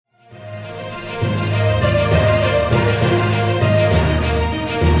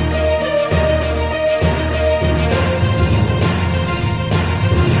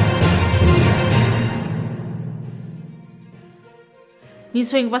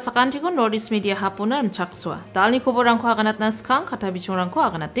Nisoing basakan tiko Northeast Media Hapuna mchakswa. Dal ni koborangko aganat naskang kata bichorangko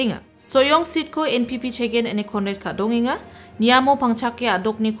aganat tinga. Soyong seat ko NPP chegen ene konret ka donginga. Niamo pangchake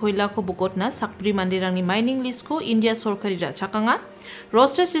adok ni koila ko bukot na sakbri mandirang ni mining list ko India sorkari ra chakanga.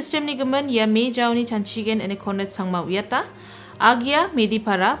 Roster system ni gemen ya me jaw ni chanchigen ene konret sangma uyata. Agya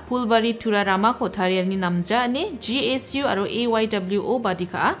Medipara Pulbari Turarama ko tharian ni namja ne GSU aro AYWO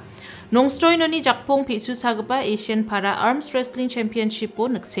badika. Nongstoy no ni jakpong pisu sagapa Asian Para Arms Wrestling Championship po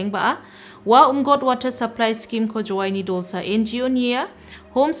nagseng ba wa umgot water supply scheme ko joy ni dolsa NGO niya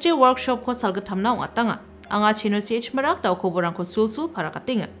homestay workshop ko salgatam na watanga anga chino CH marak daw ko borang ko sulsul para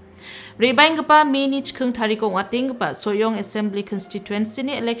katinga Rebaing gapa minich kung tariko wating gapa Soyong Assembly Constituency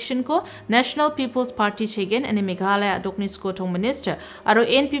ni election ko National People's Party chegen ane Meghalaya adok ni skotong minister aro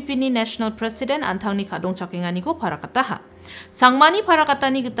NPP ni National President antang ni kadong chakingani ko para kataha Sangmani para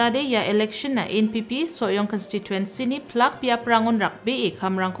katani gitade ya election na NPP Soyong Constituency ni plak pia prangon rakbe e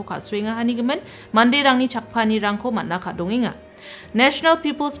kamrang ko kaswinga hani gemen mandirang ni chakpani rang ko manna kadonginga National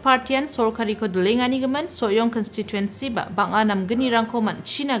People's Party an sorkari ko delingani gemen Soyong Constituency ba banga nam geni rang ko man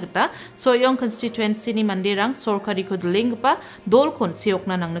China gita Soyong Constituency ni mandirang sorkari ko deling pa dol kon siok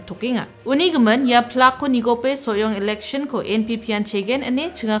na nang natukinga uni gemen ya plak ko nigope Soyong election ko NPP an chegen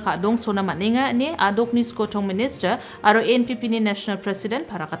ane chinga kadong sona maninga ane adok ni skotong minister aro NPP ni National President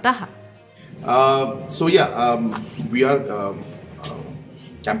para kataha. We are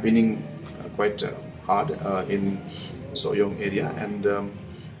campaigning quite hard in Soyong area, and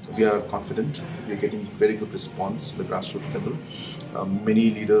we are confident. We are getting very good response at the grassroots level. Many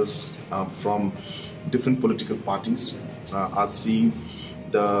leaders from different political parties are seeing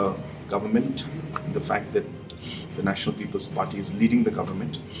the government, the fact that the National People's Party is leading the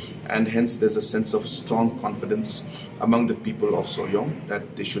government, and hence there's a sense of strong confidence among the people of Soyong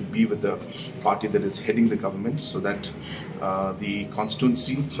that they should be with the party that is heading the government so that the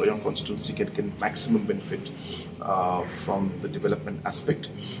constituency, Soyong constituency, can maximum benefit from the development aspect.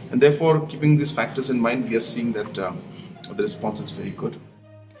 And therefore, keeping these factors in mind, we are seeing that the response is very good.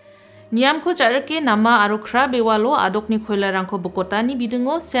 Niam ko jarake nama arukra bewalo adok ni khoila rangko bukotani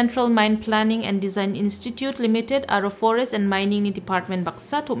bidungo Central Mine Planning and Design Institute Limited aro Forest and Mining ni Department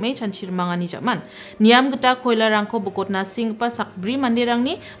baksa to me chanchir mangani jaman. Niam gita khoila rangko bukotna singpa sakbri mandirang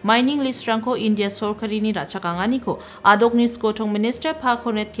ni mining list rangko India sorkari ni rachakangani ko adok ni skotong minister pa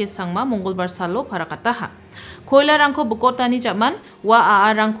konet ke sangma Mongolbar salo para kataha. Koila rangko bukotani jaman wa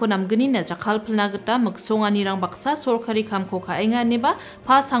aarangko namgani na jakal plnagata magsongani rang baksa sorkari kamko kaenga neba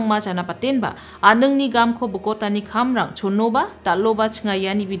pa sangma jana paten ba aneng ni gam ko bukotani kamrang chono ba talo ba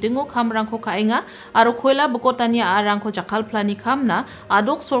chngayani bidungo kamrang ko kaenga aro koila bukotani aarang ko jakal plani kamna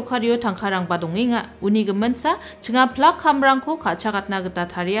adok sorkario tangkarang badonginga uni gemensa chnga plak kamrang ko kachakatna gata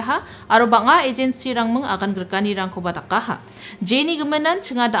thariaha aro banga agency rang meng akan gerkani rang ko badakaha jeni gemenan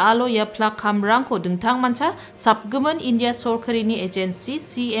chnga daalo ya plak kamrang ko dengtang mancha sabgemen India sorkari ni agency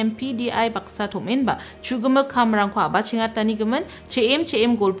CMPDI baksa tomen ba chugema kamrang ko abachingatani gemen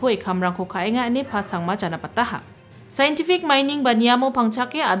CM golpo e kamrang ko kaenga ane pasangma jana pataha Scientific mining ba niamo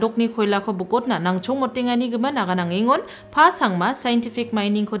pangchake adok ni koila ko bukot na nang chong motingani gemen aga nang ingon pasangma scientific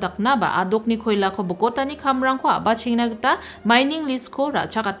mining ko dakna ba adok ni koila ko bukotani kamrang ko abachingna gita mining list ko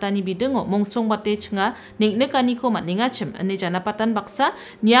rachakatani bidungo mongsong bate chnga ningnekani ko maningachem ane janapatan baksa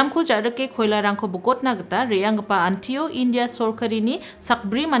niam ko jarake koila rang ko bukot na gita reanggpa antio India sorkari ni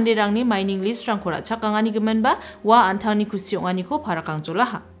sakbri mandirang ni mining list rang ko rachakangani gemen ba wa antani kusiongani ko parakang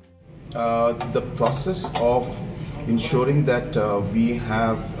jolaha the process of ensuring that we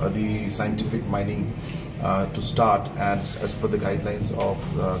have the scientific mining to start as per the guidelines of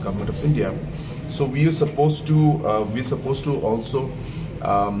the Government of India. So we are supposed to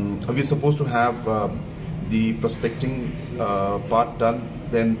have the prospecting part done,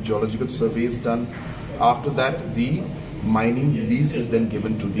 then geological surveys done. After that, the mining lease is then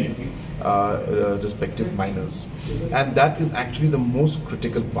given to the respective miners, and that is actually the most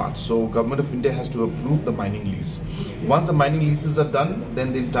critical part. So Government of India has to approve the mining lease. Once the mining leases are done,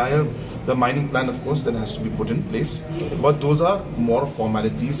 then the mining plan, of course, then has to be put in place. But those are more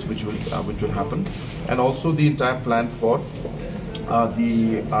formalities which will happen, and also the entire plan for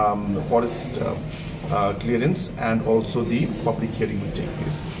the forest clearance and also the public hearing will take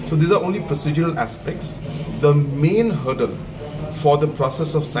place. So these are only procedural aspects. The main hurdle for the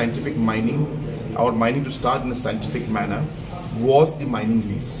process of scientific mining or mining to start in a scientific manner was the mining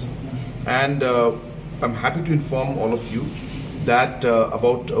lease. And I'm happy to inform all of you that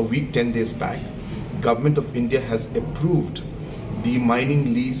about a week, 10 days back, Government of India has approved the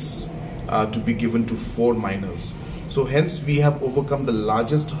mining lease to be given to 4 miners. So hence we have overcome the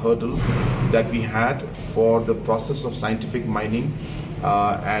largest hurdle that we had for the process of scientific mining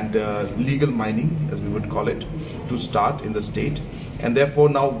and legal mining, as we would call it, to start in the state. And therefore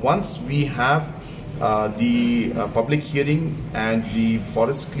now once we have the public hearing and the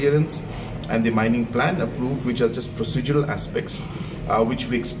forest clearance and the mining plan approved, which are just procedural aspects, which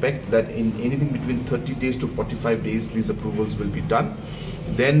we expect that in anything between 30 days to 45 days these approvals will be done,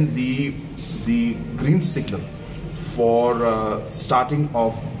 then the green signal for starting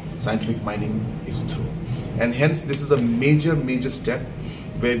of scientific mining is through. And hence this is a major step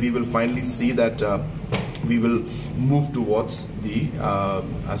where we will finally see that we will move towards the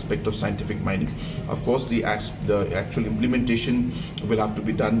aspect of scientific mining. Of course, the actual implementation will have to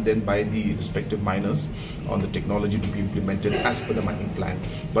be done then by the respective miners on the technology to be implemented as per the mining plan.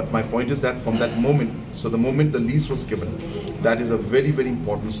 But my point is that from that moment, so the moment the lease was given, that is a very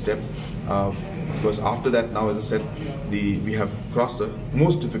important step, because after that, now as I said, we have crossed the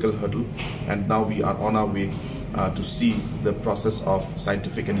most difficult hurdle, and now we are on our way to see the process of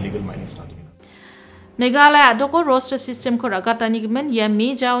scientific and legal mining starting. Meghalaya adoko roster system ko ragatani gimen ya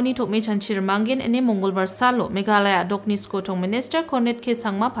me jauni to me chanchir mangin ene Mongolbar salo Meghalaya adokni skotong minister Cornet ke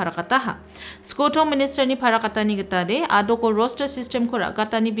sangma parakataha. Skotong minister ni parakatani gitade adoko roster system ko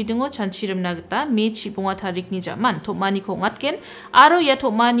ragatani bidungo chanchirim nagita me chibunga tarik ni jaman to mani ko ngatken aro ya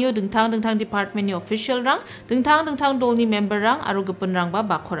to manio dengtang department ni official rang dengtang dol ni member rang aro gepun rang ba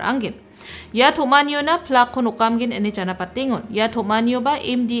bakor angin. Ya tomanio na plak ko nokamgin ene jana patingon. Ya tomanio ba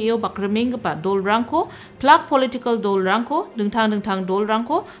MDAO bakremeng pa dol rangko, plak political dol rangko, dengtang dol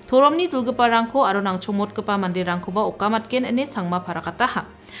rangko, toromni dulgepa rangko aro nang chomot kepa mandi rangko ba okamatken ene sangma parakataha.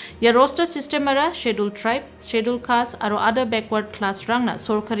 Ya roster system ara scheduled tribe, scheduled caste aro other backward class rang na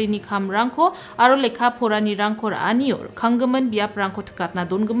sorkari ni kham rangko aro lekha porani rangko ra anio kanggemen biap rangko tekat na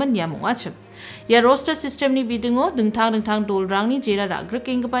dongemen ya mungachem. Ya roster system ni bidungo dengtang dol rang ni jera ragrek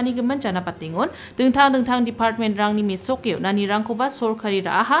enggepani gemen jana patingon dengtang department rang ni mesokyo nani rangko ba sorkari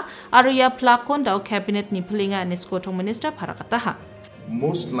ra aha aro ya plakon dau cabinet ni pelinga ane skotong minister parakataha.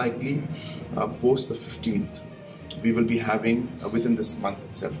 Most likely post the 15th we will be having within this month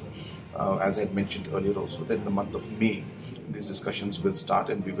itself, as I had mentioned earlier also, that in the month of May these discussions will start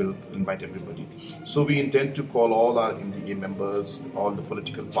and we will invite everybody. So we intend to call all our MDA members, all the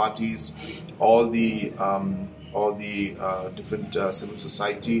political parties, all the different civil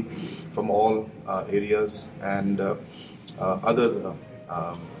society from all areas and other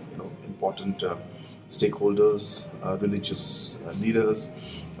important stakeholders, religious leaders,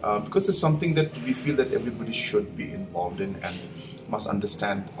 because it's something that we feel that everybody should be involved in and must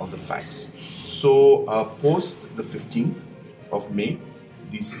understand all the facts. So post the 15th of May,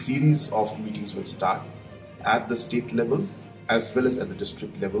 the series of meetings will start at the state level as well as at the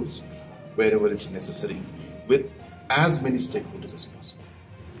district levels, wherever it's necessary, with as many stakeholders as possible.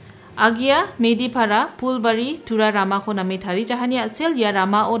 Agia Medipara Pulbari Tura Ramako Nametari Jahania Sel Ya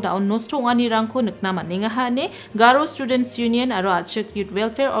Rama o Daon Nostro Ani Ranko Nuknama Ningahane Garo Students Union Aro Achuk Youth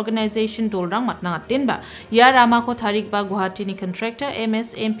Welfare Organization Dolrang Matnanga Tinba Ya Ramako Tarik Ba Guwahati ni contractor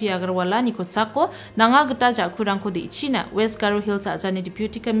MS MP Agarwala ni Kosako Nanga Gita Jakuranko de Ichina West Garo Hills Azani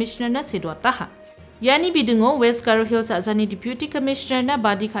Deputy Commissioner na Sedwataha. Yani bidungo West Garo Hills Azani Deputy Commissioner na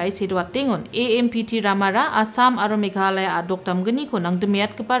badi kai sedwat tingon AMPT Ramara Assam aro Meghalaya adoktam geni ko nang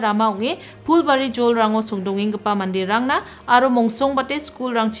demiat kepa Rama unge Pulbari Jol rango sungdonging kepa mandi rangna aro mongsong bate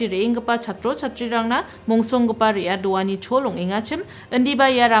school rang chireing kepa chatro chatri rangna mongsong kepa ria doani cholong ingachem endiba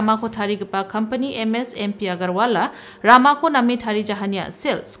ya Rama ko thari kepa company MS MP Agarwala Rama ko nami thari jahania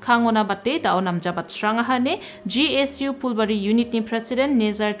sales khangona bate dao namjabat srangahane GSU Pulbari unit ni president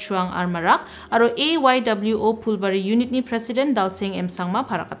Nezar Chuang Armarak aro AYWO Pulbari Unit ni President Dalsing M Sangma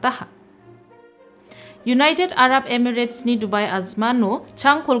parakataha. United Arab Emirates ni Dubai Azmano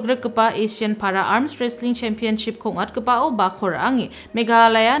chang kolgrek kepa Asian Para Arms Wrestling Championship kongat kepa o bakor angi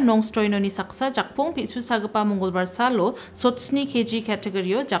Meghalaya nongstroino ni saksa jakpong pitsusa kepa Mongolbar salo sotsni kg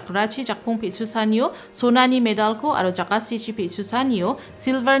category jakrachi jakpong pitsusanio sonani medal ko aro jakasi chi pitsusanio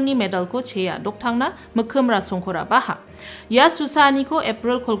silver ni medal ko cheya doktangna mekem rasongkora baha. Ya susani ko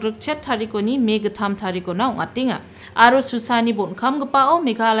April kolgrek chet tariko ni May getam tariko na ngatinga aro susani bonkam kepa o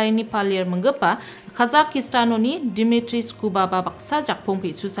Meghalaya ni palir menggepa Kazakhstan ni Dimitri Skubaba baksa jakpong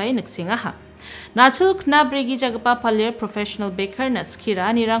pitsusai neksingaha. Nachil kna bregi jagpa palir professional baker na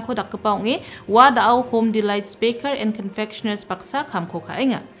skira ni rangko dakpa unge wa dao home delights baker and confectioners baksa kamko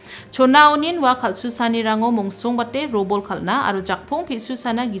kainga. Chona unin wa khalsusani rango mongsong bate robol khalna aro jakpong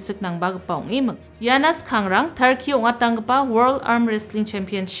pitsusana gisik nang bagpa unge meng. Yanas Kangrang Turkey ungatangpa World Arm Wrestling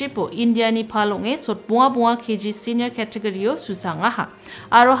Championship o India ni palonge sot bunga kg senior category o susangaha.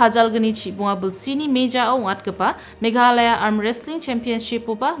 Aro hajalgani chi bunga bulsini meja o ungatgpa Meghalaya Arm Wrestling Championship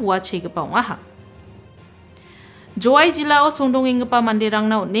o ba wa chegpa ungaha. Joai jila o sundong inggepa mandirang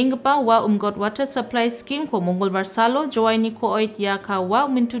na ninggepa wa umgot water supply scheme ko Mongolbar salo joai ni ko oit ya ka wa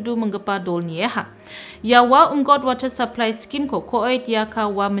mentudu menggepa dol ni ha. Ya wa umgot water supply scheme ko oit ya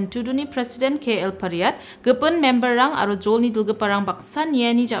ka wa mentudu ni Presiden KL Pariat gepen member rang aro jol ni dilgeparang baksan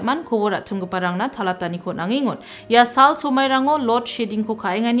ya ni jaman ko wora tumgeparang na talatani ko nangingon. Ya sal sumai rango load shedding ko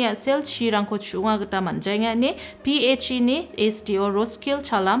kaingan ya sel shirang ko chunga geta manjainga ne PH ni SDO Roskill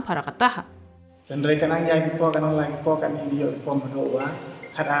chalam para kataha. Dan mereka nang yang ipo kan lang ipo kan ini ipo mendoa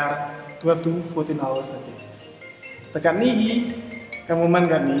kadar 12 to 14 hours a day. Tekan ni kamu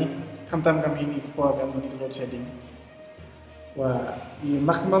man kami kamtam kami ini ipo kan muni load shedding. Wah, di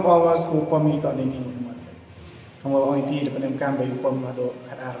maximum hours ko ipo mi to ini ni man. Kamu orang ini depan kan bayi ipo mado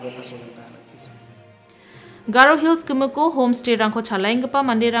kadar lo kasultan sis. Garo Hills Kumako homestay rangko chalainggepa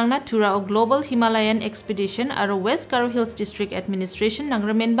mandirang na tura o Global Himalayan Expedition aro West Garo Hills District Administration nang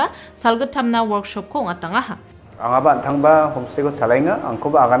remenba salgut tamna workshop ko ngatangaha. Angaba antangba homestay ko chalainga angko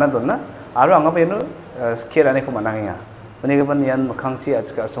ba agana donna aro angaba ino skill ane ko mananginga. Unigeban yan makhangchi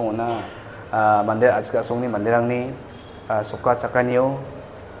achka songona mandir achka songni mandirang ni sokka sakaniyo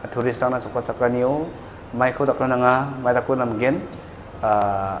turisang na sokka sakaniyo mai ko dakna nga mai dakko namgen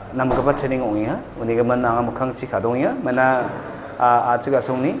nam gaba training ongiya unigaman nanga mukhang chi khadongiya mana achiga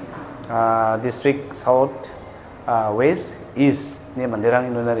songni district south west east ni mandirang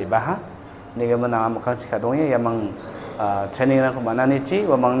inuna ribaha unigaman nanga mukhang chi khadongiya yamang training rang manani chi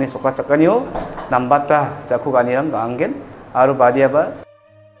wamang ni soka chakaniyo nambata jakhu ganiram anggen aru badiaba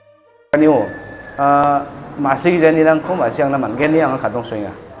kaniyo masig janirang ko masiang na manggen ni ang khadong soinga.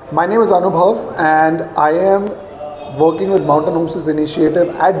 My name is Anubhav and I am working with Mountain Homestays Initiative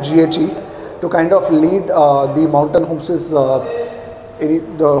at GHE to kind of lead the Mountain Homestays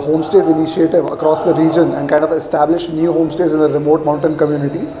Initiative across the region and kind of establish new homestays in the remote mountain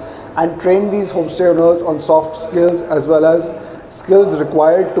communities and train these homestay owners on soft skills as well as skills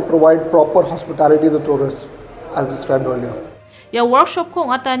required to provide proper hospitality to the tourists as described earlier. Ya workshop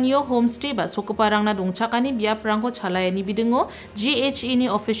ko ngatanyo homestay ba sokoparang na dongchakani biap rang ko chalayani bidengo GHE ni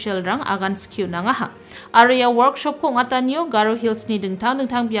official rang agan skill nangaha. Area workshop ko ngatanyo Garo Hills ni dengtang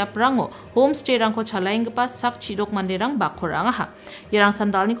biap rango homestay rang ko chalaing gepa sak chidok manderang bakorang aha. Yarang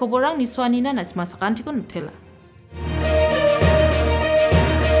sandal ni koborang niswani na nasmasakan tikun nutela.